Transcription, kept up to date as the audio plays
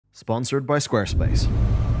Sponsored by Squarespace.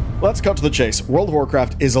 Let's cut to the chase. World of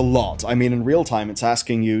Warcraft is a lot. I mean, in real time, it's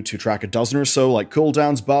asking you to track a dozen or so, like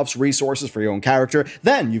cooldowns, buffs, resources for your own character.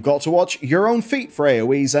 Then you've got to watch your own feat for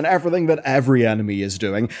AoEs and everything that every enemy is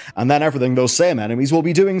doing, and then everything those same enemies will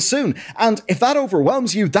be doing soon. And if that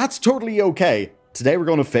overwhelms you, that's totally okay. Today we're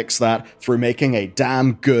going to fix that through making a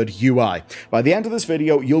damn good UI. By the end of this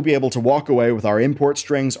video, you'll be able to walk away with our import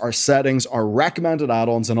strings, our settings, our recommended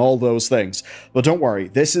add-ons, and all those things. But don't worry,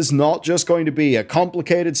 this is not just going to be a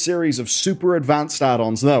complicated series of super advanced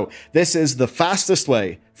add-ons. No, this is the fastest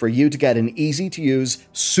way for you to get an easy-to-use,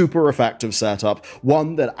 super effective setup,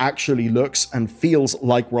 one that actually looks and feels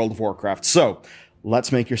like World of Warcraft. So,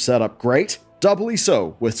 let's make your setup great, doubly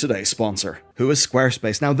so with today's sponsor. Who is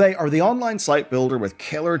Squarespace? Now, they are the online site builder with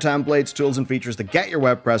killer templates, tools, and features to get your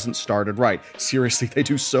web presence started right. Seriously, they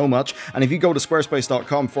do so much. And if you go to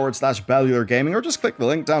squarespace.com/Bellular Gaming, or just click the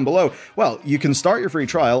link down below, well, you can start your free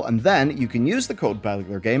trial, and then you can use the code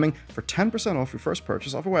Bellular Gaming for 10% off your first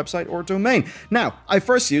purchase of a website or domain. Now, I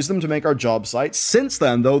first used them to make our job site. Since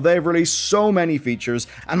then, though, they've released so many features,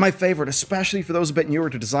 and my favorite, especially for those a bit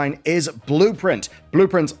newer to design, is Blueprint.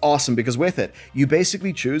 Blueprint's awesome because with it, you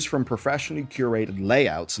basically choose from professionally curated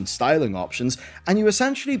layouts and styling options, and you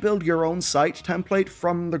essentially build your own site template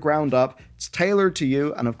from the ground up. It's tailored to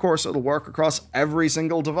you, and of course it'll work across every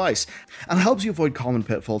single device, and helps you avoid common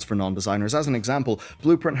pitfalls for non-designers. As an example,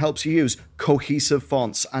 Blueprint helps you use cohesive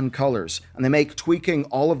fonts and colors, and they make tweaking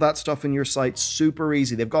all of that stuff in your site super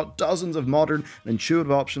easy. They've got dozens of modern and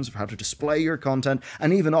intuitive options of how to display your content,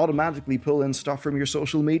 and even automatically pull in stuff from your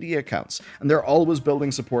social media accounts. And they're always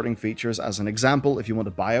building supporting features. As an example, if you want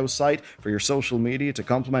a bio site for your social media to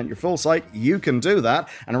complement your full site, you can do that.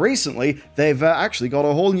 And recently, they've actually got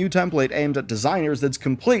a whole new template aimed at designers that's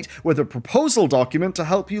complete with a proposal document to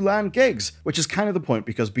help you land gigs, which is kind of the point,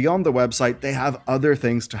 because beyond the website, they have other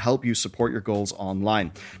things to help you support your goals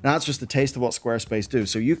online. Now, that's just a taste of what Squarespace do.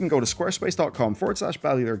 So you can go to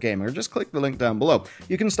squarespace.com/Bellular Gaming, or just click the link down below.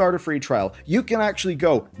 You can start a free trial. You can actually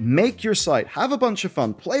go make your site, have a bunch of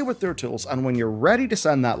fun, play with their tools, and when you're ready to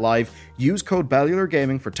send that live, use code Bellular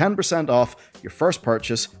Gaming for 10% off your first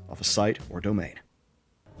purchase of a site or domain.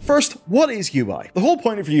 First, what is UI? The whole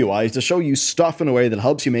point of UI is to show you stuff in a way that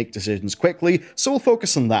helps you make decisions quickly, so we'll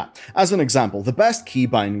focus on that. As an example, the best key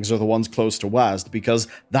bindings are the ones close to WASD, because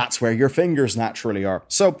that's where your fingers naturally are.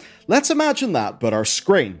 So let's imagine that, but our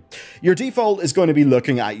screen. Your default is going to be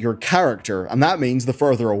looking at your character, and that means the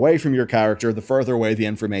further away from your character, the further away the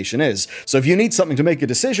information is. So if you need something to make a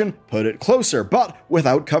decision, put it closer, but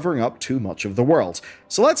without covering up too much of the world.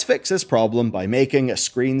 So let's fix this problem by making a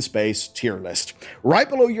screen space tier list. Right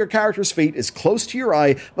below your character's feet is close to your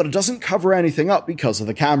eye, but it doesn't cover anything up because of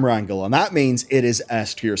the camera angle, and that means it is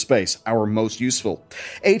S tier space, our most useful.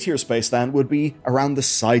 A tier space then would be around the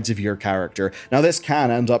sides of your character. Now this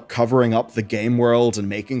can end up covering up the game world and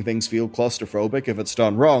making things feel claustrophobic if it's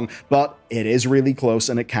done wrong, but it is really close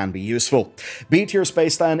and it can be useful. B tier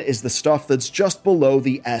space then is the stuff that's just below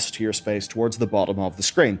the S tier space towards the bottom of the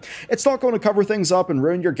screen. It's not going to cover things up and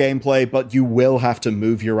ruin your gameplay, but you will have to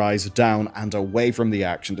move your eyes down and away from the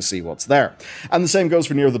action to see what's there. And the same goes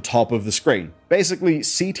for near the top of the screen. Basically,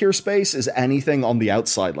 C tier space is anything on the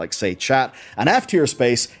outside, like say chat, and F tier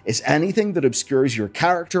space is anything that obscures your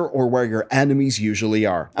character or where your enemies usually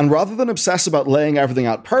are. And rather than obsess about laying everything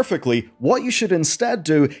out perfectly, what you should instead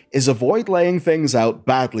do is avoid laying things out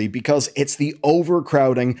badly, because it's the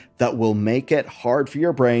overcrowding that will make it hard for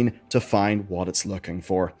your brain to find what it's looking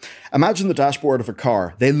for. Imagine the dashboard of a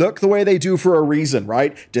car. They look the way they do for a reason,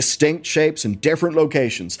 right? Distinct shapes in different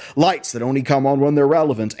locations, lights that only come on when they're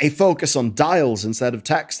relevant, a focus on dials instead of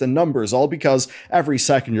text and numbers, all because every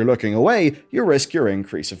second you're looking away, you risk your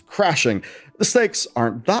increase of crashing. The stakes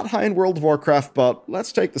aren't that high in World of Warcraft, but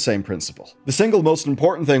let's take the same principle. The single most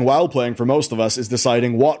important thing while playing for most of us is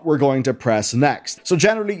deciding what we're going to press next. So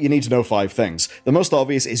generally, you need to know 5 things. The most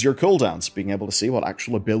obvious is your cooldowns. Being able to see what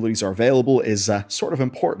actual abilities are available is sort of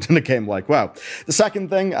important in a game like WoW. The second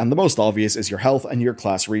thing, and the most obvious, is your health and your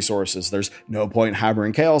class resources. There's no point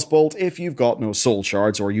hammering Chaos Bolt if you've got no soul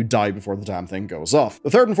shards or you die before the damn thing goes off.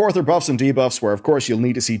 The third and fourth are buffs and debuffs, where of course you'll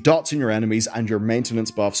need to see dots in your enemies and your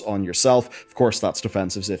maintenance buffs on yourself. Of course, that's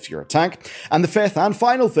defensives if you're a tank. And the fifth and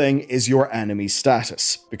final thing is your enemy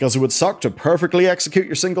status, because it would suck to perfectly execute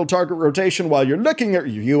your single target rotation while you're looking at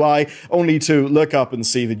your UI, only to look up and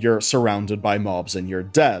see that you're surrounded by mobs and you're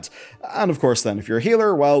dead. And of course then, if you're a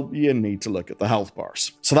healer, well, you need to look at the health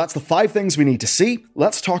bars. So that's the 5 things we need to see.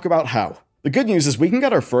 Let's talk about how. The good news is we can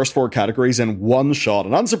get our first 4 categories in one shot,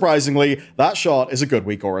 and unsurprisingly, that shot is a good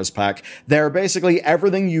Weakauras pack. They're basically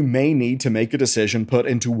everything you may need to make a decision put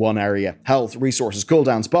into one area. Health, resources,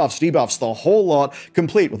 cooldowns, buffs, debuffs, the whole lot,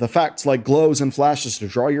 complete with effects like glows and flashes to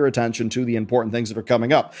draw your attention to the important things that are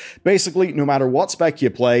coming up. Basically, no matter what spec you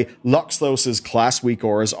play, Luxthos's class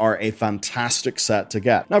Weakauras are a fantastic set to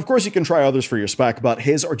get. Now, of course, you can try others for your spec, but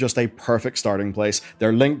his are just a perfect starting place.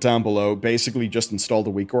 They're linked down below. Basically, just install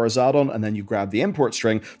the Weakauras add-on, and then you grab the import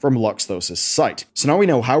string from Luxthos's site. So now we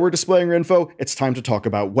know how we're displaying our info, it's time to talk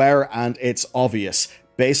about where, and it's obvious.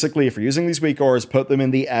 Basically, if you're using these Weakauras, put them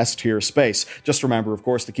in the S tier space. Just remember, of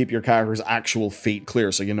course, to keep your character's actual feet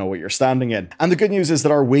clear so you know what you're standing in. And the good news is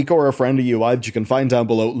that our Weakaura friendly UI that you can find down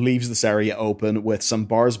below leaves this area open with some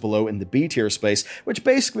bars below in the B tier space, which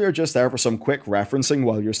basically are just there for some quick referencing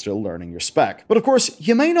while you're still learning your spec. But of course,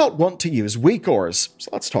 you may not want to use Weakauras, so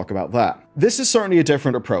let's talk about that. This is certainly a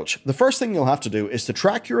different approach. The first thing you'll have to do is to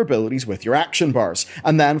track your abilities with your action bars.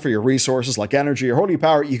 And then for your resources like energy or holy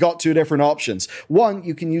power, you got 2 different options. One,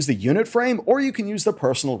 you can use the unit frame, or you can use the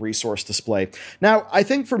personal resource display. Now, I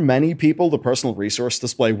think for many people, the personal resource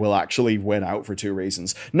display will actually win out for 2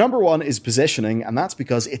 reasons. Number 1 is positioning, and that's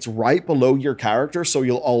because it's right below your character, so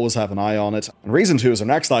you'll always have an eye on it. And reason 2 is our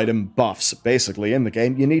next item, buffs. Basically, in the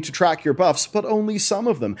game, you need to track your buffs, but only some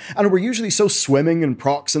of them. And we're usually so swimming in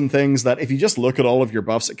procs and things that if you just look at all of your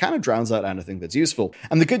buffs, it kind of drowns out anything that's useful.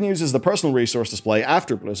 And the good news is the personal resource display,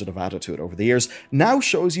 after Blizzard have added to it over the years, now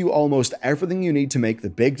shows you almost everything you need to make the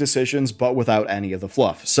big decisions, but without any of the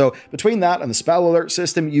fluff. So between that and the spell alert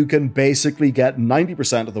system, you can basically get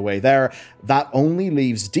 90% of the way there. That only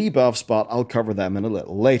leaves debuffs, but I'll cover them in a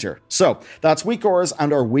little later. So that's Weakauras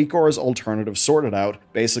and our Weakauras alternative sorted out,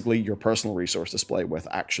 basically your personal resource display with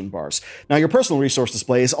action bars. Now your personal resource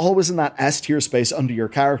display is always in that S tier space under your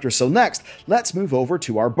character, so next, let's move over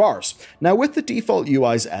to our bars. Now with the default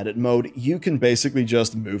UI's edit mode, you can basically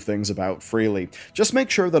just move things about freely. Just make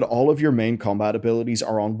sure that all of your main combat abilities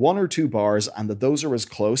are on 1 or 2 bars and that those are as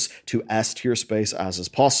close to S tier space as is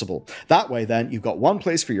possible. That way then, you've got one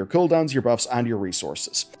place for your cooldowns, your buffs, and your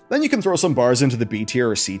resources. Then you can throw some bars into the B tier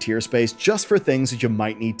or C tier space just for things that you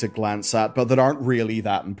might need to glance at, but that aren't really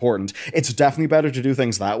that important. It's definitely better to do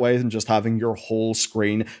things that way than just having your whole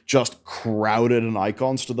screen just crowded in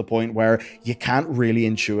icons to the point where you can't really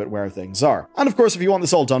intuit where things are. And of course, if you want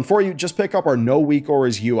this all done for you, just pick up our No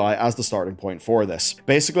Weakauras UI as the starting point for this.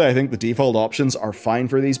 Basically, I think the default options are fine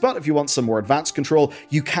for these, but if you want some more advanced control,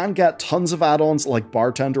 you can get tons of add-ons like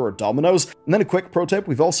Bartender or Dominoes. And then a quick pro tip,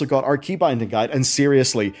 we've also got our key binding guide, and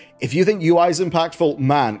seriously, if you think UI is impactful,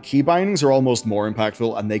 man, key bindings are almost more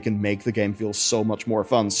impactful and they can make the game feel so much more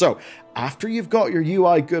fun. So after you've got your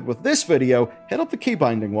UI good with this video, hit up the key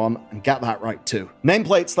binding one and get that right too.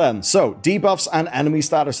 Nameplates then. So debuffs and enemy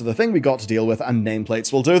status are the thing we got to deal with, and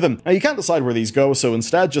nameplates will do them. Now you can't decide where these go, so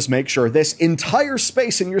instead just make sure this entire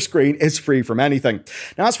space in your screen is free from anything.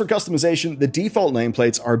 Now as for customization, the default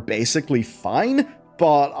nameplates are basically fine,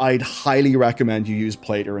 but I'd highly recommend you use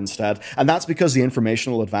Plater instead, and that's because the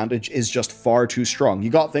informational advantage is just far too strong. You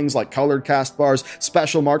got things like colored cast bars,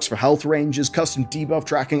 special marks for health ranges, custom debuff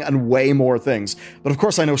tracking, and way more things. But of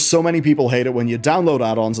course, I know so many people hate it when you download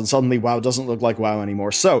add-ons and suddenly WoW doesn't look like WoW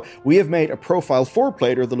anymore, so we have made a profile for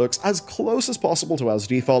Plater that looks as close as possible to WoW's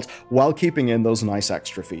default while keeping in those nice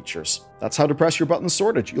extra features. That's how to press your buttons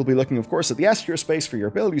sorted. You'll be looking, of course, at the S tier space for your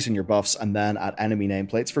abilities and your buffs, and then at enemy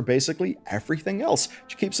nameplates for basically everything else,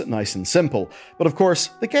 which keeps it nice and simple. But of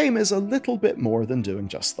course, the game is a little bit more than doing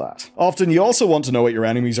just that. Often you also want to know what your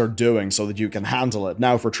enemies are doing so that you can handle it.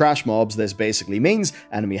 Now for trash mobs, this basically means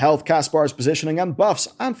enemy health, cast bars, positioning, and buffs.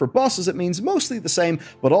 And for bosses, it means mostly the same,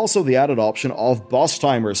 but also the added option of boss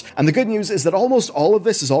timers. And the good news is that almost all of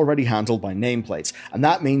this is already handled by nameplates, and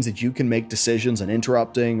that means that you can make decisions on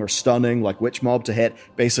interrupting or stunning, like which mob to hit,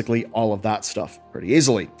 basically all of that stuff pretty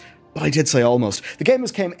easily. But I did say almost. The game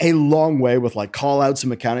has came a long way with like callouts and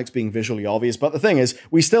mechanics being visually obvious, but the thing is,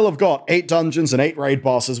 we still have got 8 dungeons and 8 raid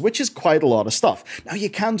bosses, which is quite a lot of stuff. Now you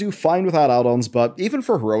can do fine without add-ons, but even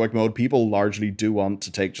for heroic mode, people largely do want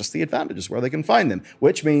to take just the advantages where they can find them,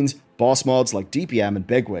 which means boss mods like DPM and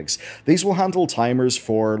Bigwigs. These will handle timers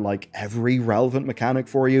for like every relevant mechanic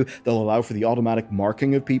for you, they'll allow for the automatic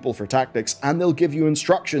marking of people for tactics, and they'll give you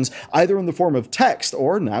instructions either in the form of text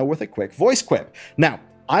or now with a quick voice quip. Now,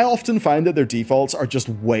 I often find that their defaults are just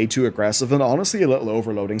way too aggressive and honestly a little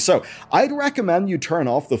overloading. So I'd recommend you turn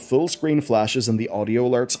off the full screen flashes and the audio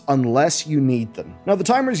alerts unless you need them. Now, the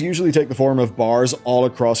timers usually take the form of bars all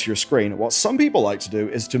across your screen. What some people like to do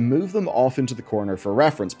is to move them off into the corner for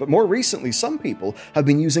reference, but more recently, some people have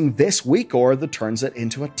been using this Weakaura that turns it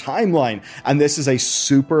into a timeline. And this is a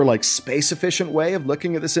super space efficient way of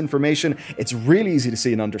looking at this information. It's really easy to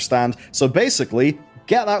see and understand. So basically,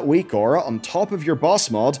 get that Weakaura on top of your boss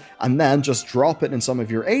mod and then just drop it in some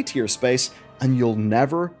of your A tier space, and you'll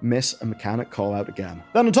never miss a mechanic callout again.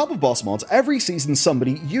 Then on top of boss mods, every season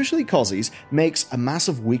somebody, usually Cozzies, makes a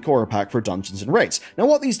massive Weakaura pack for dungeons and raids. Now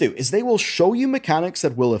what these do is they will show you mechanics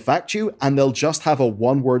that will affect you, and they'll just have a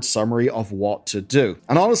one-word summary of what to do.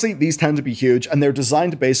 And honestly, these tend to be huge, and they're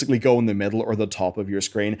designed to basically go in the middle or the top of your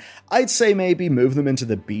screen. I'd say maybe move them into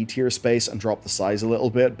the B tier space and drop the size a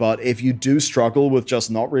little bit, but if you do struggle with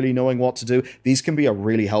just not really knowing what to do, these can be a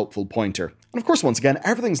really helpful pointer. And of course, once again,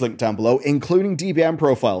 everything's linked down below, including DBM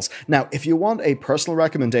profiles. Now, if you want a personal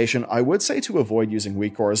recommendation, I would say to avoid using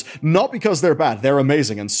Weakauras, not because they're bad, they're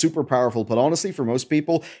amazing and super powerful, but honestly, for most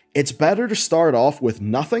people, it's better to start off with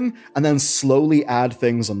nothing and then slowly add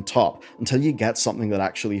things on top until you get something that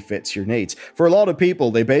actually fits your needs. For a lot of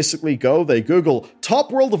people, they basically they Google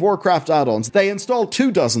top World of Warcraft add-ons, they install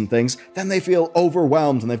 24 things, then they feel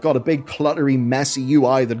overwhelmed and they've got a big cluttery, messy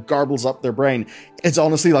UI that garbles up their brain. It's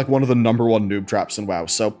honestly like one of the #1 noob traps in WoW,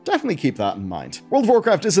 so definitely keep that in mind. World of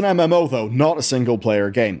Warcraft is an MMO though, not a single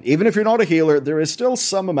player game. Even if you're not a healer, there is still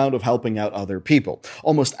some amount of helping out other people.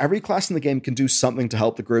 Almost every class in the game can do something to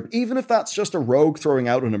help the group, even if that's just a rogue throwing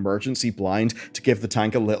out an emergency blind to give the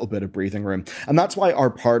tank a little bit of breathing room. And that's why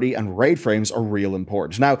our party and raid frames are real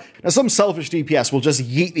important. Now some selfish DPS will just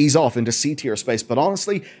yeet these off into C tier space, but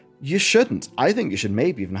honestly, you shouldn't. I think you should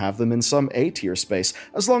maybe even have them in some A tier space,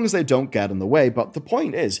 as long as they don't get in the way. But the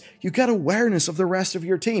point is, you get awareness of the rest of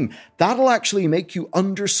your team. That'll actually make you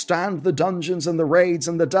understand the dungeons and the raids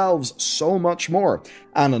and the delves so much more.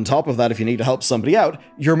 And on top of that, if you need to help somebody out,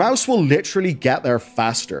 your mouse will literally get there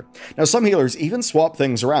faster. Now, some healers even swap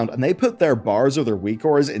things around, and they put their bars or their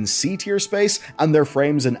Weakauras in C tier space and their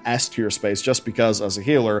frames in S tier space, just because as a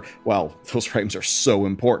healer, well, those frames are so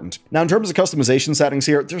important. Now, in terms of customization settings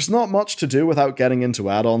here, there's not much to do without getting into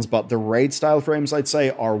add-ons, but the raid style frames, I'd say,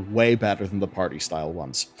 are way better than the party style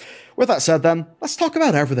ones. With that said then, let's talk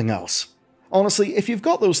about everything else. Honestly, if you've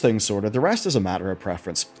got those things sorted, the rest is a matter of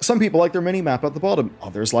preference. Some people like their mini-map at the bottom,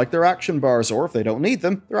 others like their action bars, or if they don't need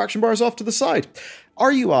them, their action bars off to the side.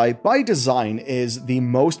 Our UI, by design, is the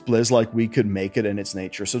most Blizz-like we could make it in its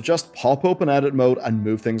nature, so just pop open edit mode and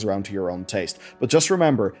move things around to your own taste. But just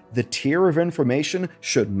remember, the tier of information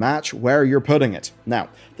should match where you're putting it. Now,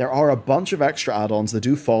 there are a bunch of extra add-ons that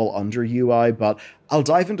do fall under UI, but I'll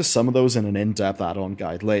dive into some of those in an in-depth add-on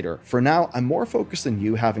guide later. For now, I'm more focused on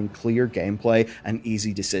you having clear gameplay and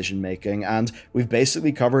easy decision-making, and we've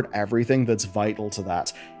basically covered everything that's vital to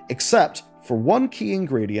that, except for one key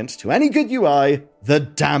ingredient to any good UI, the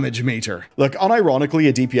damage meter. Look, unironically,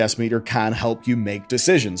 a DPS meter can help you make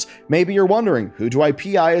decisions. Maybe you're wondering, who do I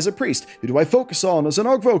PI as a priest? Who do I focus on as an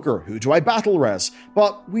Ogvoker? Who do I battle res?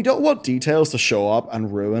 But we don't want details to show up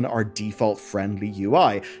and ruin our default friendly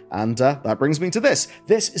UI. And that brings me to this.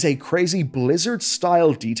 This is a crazy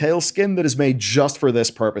Blizzard-style detail skin that is made just for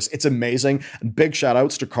this purpose. It's amazing, and big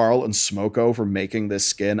shoutouts to Carl and Smoko for making this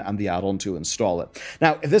skin and the add-on to install it.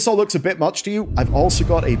 Now, if this all looks a bit much to you, I've also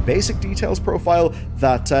got a basic details profile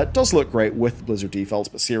that does look great with Blizzard defaults,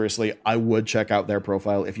 but seriously, I would check out their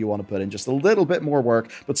profile if you want to put in just a little bit more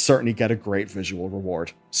work, but certainly get a great visual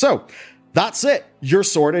reward. So, that's it. You're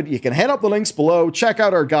sorted. You can head up the links below, check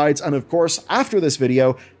out our guides, and of course, after this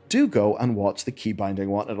video, do go and watch the key binding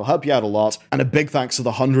one. It'll help you out a lot. And a big thanks to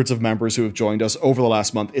the hundreds of members who have joined us over the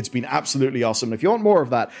last month. It's been absolutely awesome. And if you want more of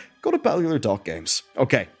that, go to bellular.games.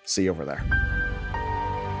 Okay, see you over there.